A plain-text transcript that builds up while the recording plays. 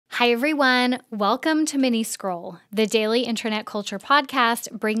Hi everyone, welcome to Mini Scroll, the daily internet culture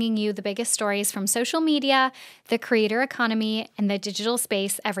podcast bringing you the biggest stories from social media, the creator economy, and the digital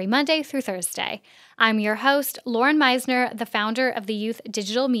space every Monday through Thursday. I'm your host, Lauren Meisner, the founder of the youth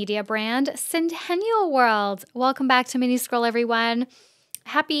digital media brand Centennial World. Welcome back to Mini Scroll, everyone.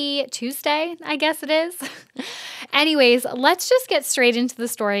 Happy Tuesday, I guess it is. Anyways, let's just get straight into the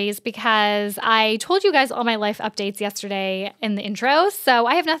stories because I told you guys all my life updates yesterday in the intro, so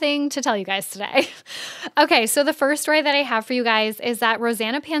I have nothing to tell you guys today. Okay, so the first story that I have for you guys is that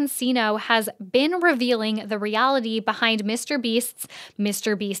Rosanna Pansino has been revealing the reality behind MrBeast's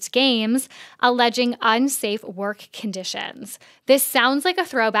MrBeast Games, alleging unsafe work conditions. This sounds like a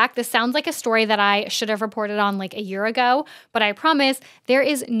throwback. This sounds like a story that I should have reported on like a year ago, but I promise there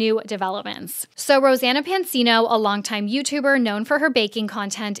is new developments. So Rosanna Pansino, a longtime YouTuber known for her baking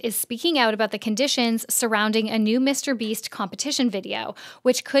content, is speaking out about the conditions surrounding a new MrBeast competition video,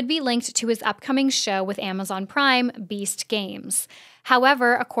 which could be linked to his upcoming show with Amazon Prime, Beast Games.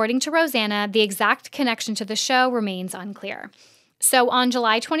 However, according to Rosanna, the exact connection to the show remains unclear. So on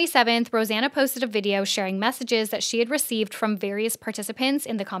July 27th, Rosanna posted a video sharing messages that she had received from various participants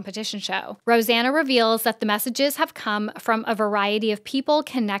in the competition show. Rosanna reveals that the messages have come from a variety of people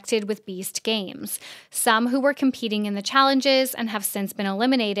connected with Beast Games, some who were competing in the challenges and have since been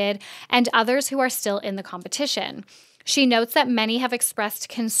eliminated, and others who are still in the competition. She notes that many have expressed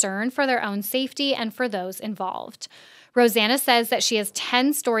concern for their own safety and for those involved. Rosanna says that she has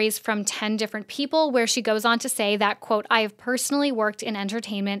 10 stories from 10 different people where she goes on to say that, quote, I have personally worked in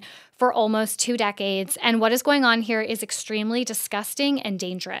entertainment for almost 2 decades, and what is going on here is extremely disgusting and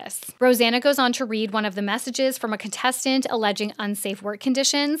dangerous. Rosanna goes on to read one of the messages from a contestant alleging unsafe work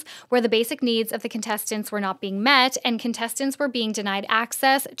conditions, where the basic needs of the contestants were not being met and contestants were being denied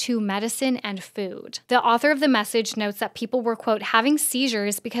access to medicine and food. The author of the message notes that people were, quote, having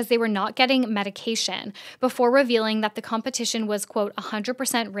seizures because they were not getting medication, before revealing that the competition was, quote,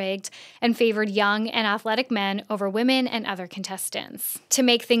 100% rigged and favored young and athletic men over women and other contestants. To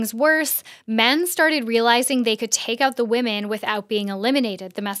make things worse, men started realizing they could take out the women without being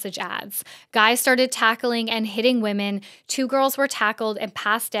eliminated, the message adds. Guys started tackling and hitting women. 2 girls were tackled and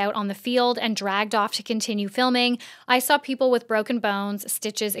passed out on the field and dragged off to continue filming. I saw people with broken bones,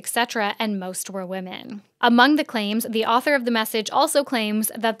 stitches, etc., and most were women. Among the claims, the author of the message also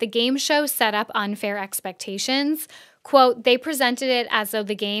claims that the game show set up unfair expectations. Quote, they presented it as though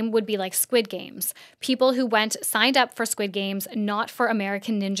the game would be like Squid Games. People who signed up for Squid Games, not for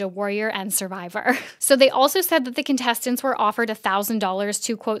American Ninja Warrior and Survivor. So they also said that the contestants were offered $1,000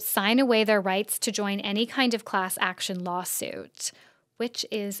 to, quote, sign away their rights to join any kind of class action lawsuit, which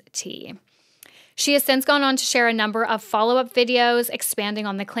is tea. She has since gone on to share a number of follow-up videos expanding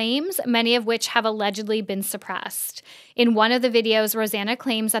on the claims, many of which have allegedly been suppressed. In one of the videos, Rosanna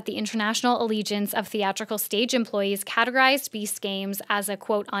claims that the International Allegiance of Theatrical Stage Employees categorized Beast Games as a,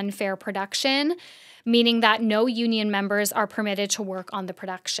 quote, unfair production, meaning that no union members are permitted to work on the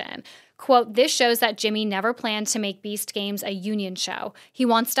production. Quote, this shows that Jimmy never planned to make Beast Games a union show. He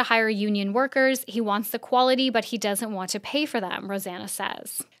wants to hire union workers, he wants the quality, but he doesn't want to pay for them, Rosanna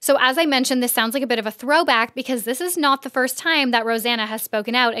says. So as I mentioned, this sounds like a bit of a throwback because this is not the first time that Rosanna has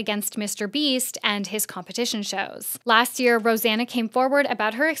spoken out against MrBeast and his competition shows. Last year, Rosanna came forward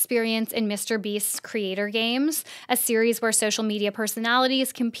about her experience in MrBeast's Creator Games, a series where social media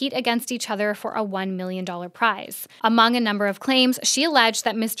personalities compete against each other for a $1 million prize. Among a number of claims, she alleged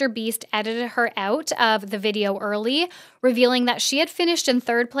that MrBeast edited her out of the video early, revealing that she had finished in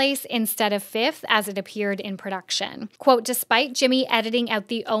 3rd place instead of 5th as it appeared in production. Quote, despite Jimmy editing out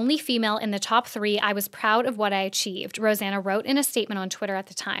the only female in the top 3, I was proud of what I achieved, Rosanna wrote in a statement on Twitter at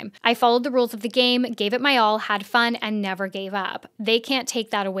the time. I followed the rules of the game, gave it my all, had fun, and never gave up. They can't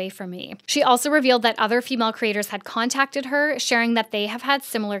take that away from me. She also revealed that other female creators had contacted her, sharing that they have had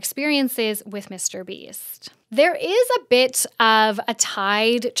similar experiences with MrBeast. There is a bit of a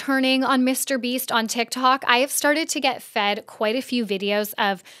tide turning on MrBeast on TikTok. I have started to get fed quite a few videos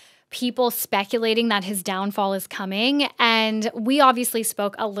of people speculating that his downfall is coming, and we obviously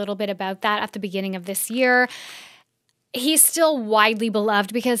spoke a little bit about that at the beginning of this year. He's still widely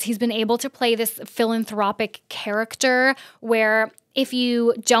beloved because he's been able to play this philanthropic character where if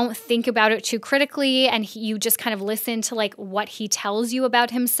you don't think about it too critically and you just kind of listen to like what he tells you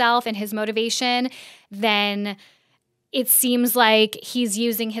about himself and his motivation, then it seems like he's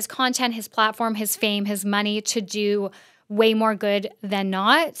using his content, his platform, his fame, his money to do way more good than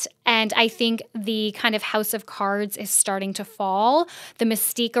not. And I think the kind of house of cards is starting to fall. The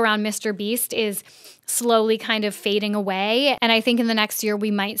mystique around MrBeast is slowly kind of fading away. And I think in the next year,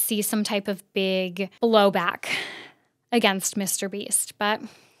 we might see some type of big blowback against MrBeast. But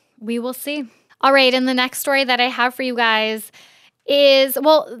We will see. All right, and the next story that I have for you guys is,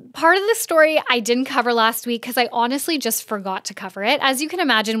 well, part of the story I didn't cover last week because I honestly just forgot to cover it. As you can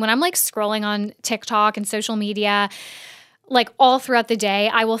imagine, when I'm like scrolling on TikTok and social media, like all throughout the day,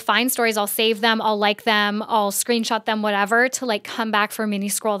 I will find stories, I'll save them, I'll like them, I'll screenshot them, whatever, to like come back for a mini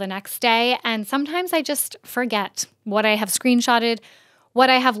scroll the next day. And sometimes I just forget what I have screenshotted, what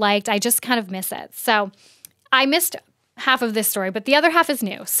I have liked. I just kind of miss it. So I missed half of this story, but the other half is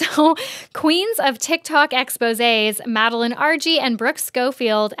new. So queens of TikTok exposés, Madeline Argy and Brooke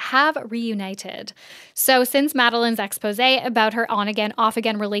Schofield, have reunited. So since Madeline's expose about her on-again,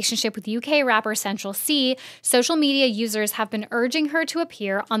 off-again relationship with UK rapper Central C, social media users have been urging her to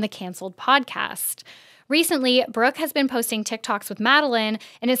appear on the canceled podcast. Recently, Brooke has been posting TikToks with Madeline,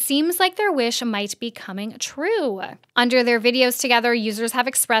 and it seems like their wish might be coming true. Under their videos together, users have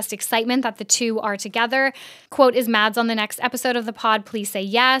expressed excitement that the two are together. Quote, "Is Mads on the next episode of the pod? Please say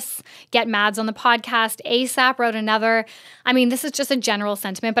yes. Get Mads on the podcast ASAP," wrote another. I mean, this is just a general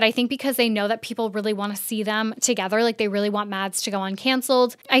sentiment, but I think because they know that people really want to see them together, like they really want Mads to go on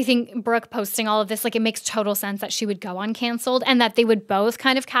canceled. I think Brooke posting all of this, like it makes total sense that she would go on canceled and that they would both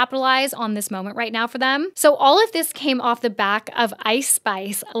kind of capitalize on this moment right now for them. So all of this came off the back of Ice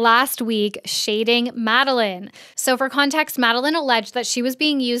Spice last week shading Madeline. So for context, Madeline alleged that she was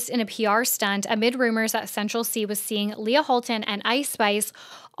being used in a PR stunt amid rumors that Central C was seeing Leah Holton and Ice Spice,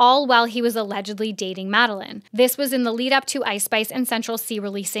 all while he was allegedly dating Madeline. This was in the lead up to Ice Spice and Central C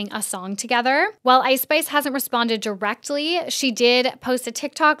releasing a song together. While Ice Spice hasn't responded directly, she did post a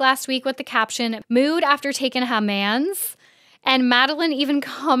TikTok last week with the caption, "Mood after taking her mans." And Madeline even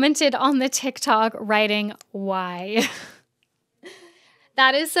commented on the TikTok writing, "Why?"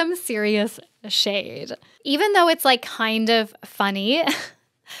 That is some serious shade. Even though it's like kind of funny,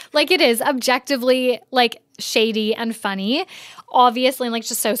 like it is objectively like shady and funny, obviously, like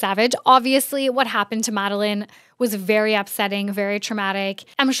just so savage. Obviously, what happened to Madeline was very upsetting, very traumatic.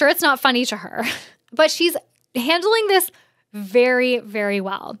 I'm sure it's not funny to her, but she's handling this very, very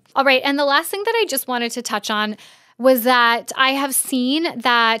well. All right, and the last thing that I just wanted to touch on was that I have seen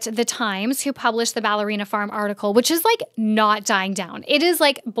that The Times, who published the Ballerina Farm article, which is like not dying down. It is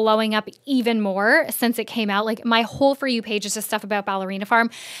like blowing up even more since it came out. Like my whole For You page is just stuff about Ballerina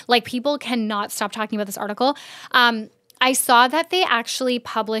Farm. Like people cannot stop talking about this article. I saw that they actually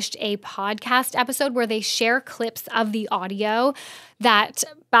published a podcast episode where they share clips of the audio that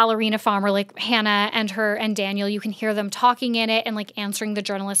Ballerina Farm, or like Hannah and her and Daniel, you can hear them talking in it and like answering the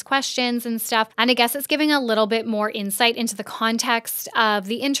journalist questions and stuff. And I guess it's giving a little bit more insight into the context of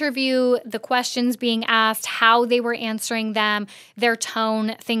the interview, the questions being asked, how they were answering them, their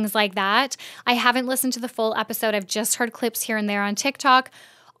tone, things like that. I haven't listened to the full episode. I've just heard clips here and there on TikTok.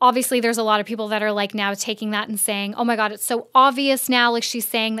 Obviously, there's a lot of people that are like now taking that and saying, oh my God, it's so obvious now. Like she's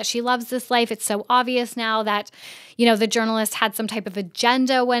saying that she loves this life. It's so obvious now that, you know, the journalist had some type of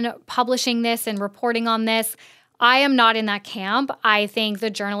agenda when publishing this and reporting on this. I am not in that camp. I think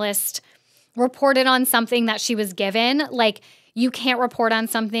the journalist reported on something that she was given. Like you can't report on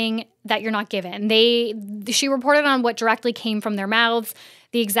something that you're not given. She reported on what directly came from their mouths,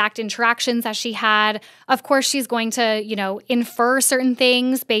 the exact interactions that she had. Of course, she's going to, you know, infer certain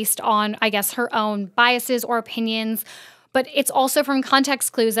things based on, I guess, her own biases or opinions. But it's also from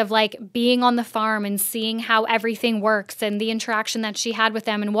context clues of like being on the farm and seeing how everything works and the interaction that she had with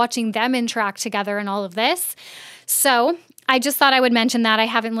them and watching them interact together and all of this. So I just thought I would mention that. I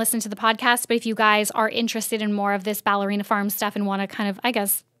haven't listened to the podcast, but if you guys are interested in more of this Ballerina Farm stuff and want to kind of, I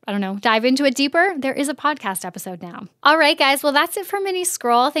guess, I don't know, dive into it deeper, there is a podcast episode now. All right, guys. Well, that's it for Mini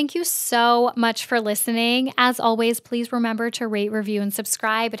Scroll. Thank you so much for listening. As always, please remember to rate, review, and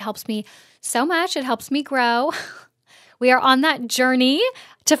subscribe. It helps me so much. It helps me grow. We are on that journey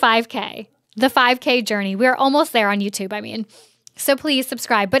to 5K, the 5K journey. We are almost there on YouTube, I mean. So please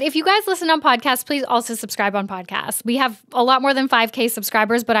subscribe. But if you guys listen on podcasts, please also subscribe on podcasts. We have a lot more than 5K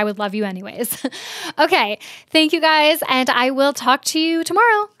subscribers, but I would love you anyways. Okay. Thank you guys. And I will talk to you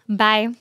tomorrow. Bye.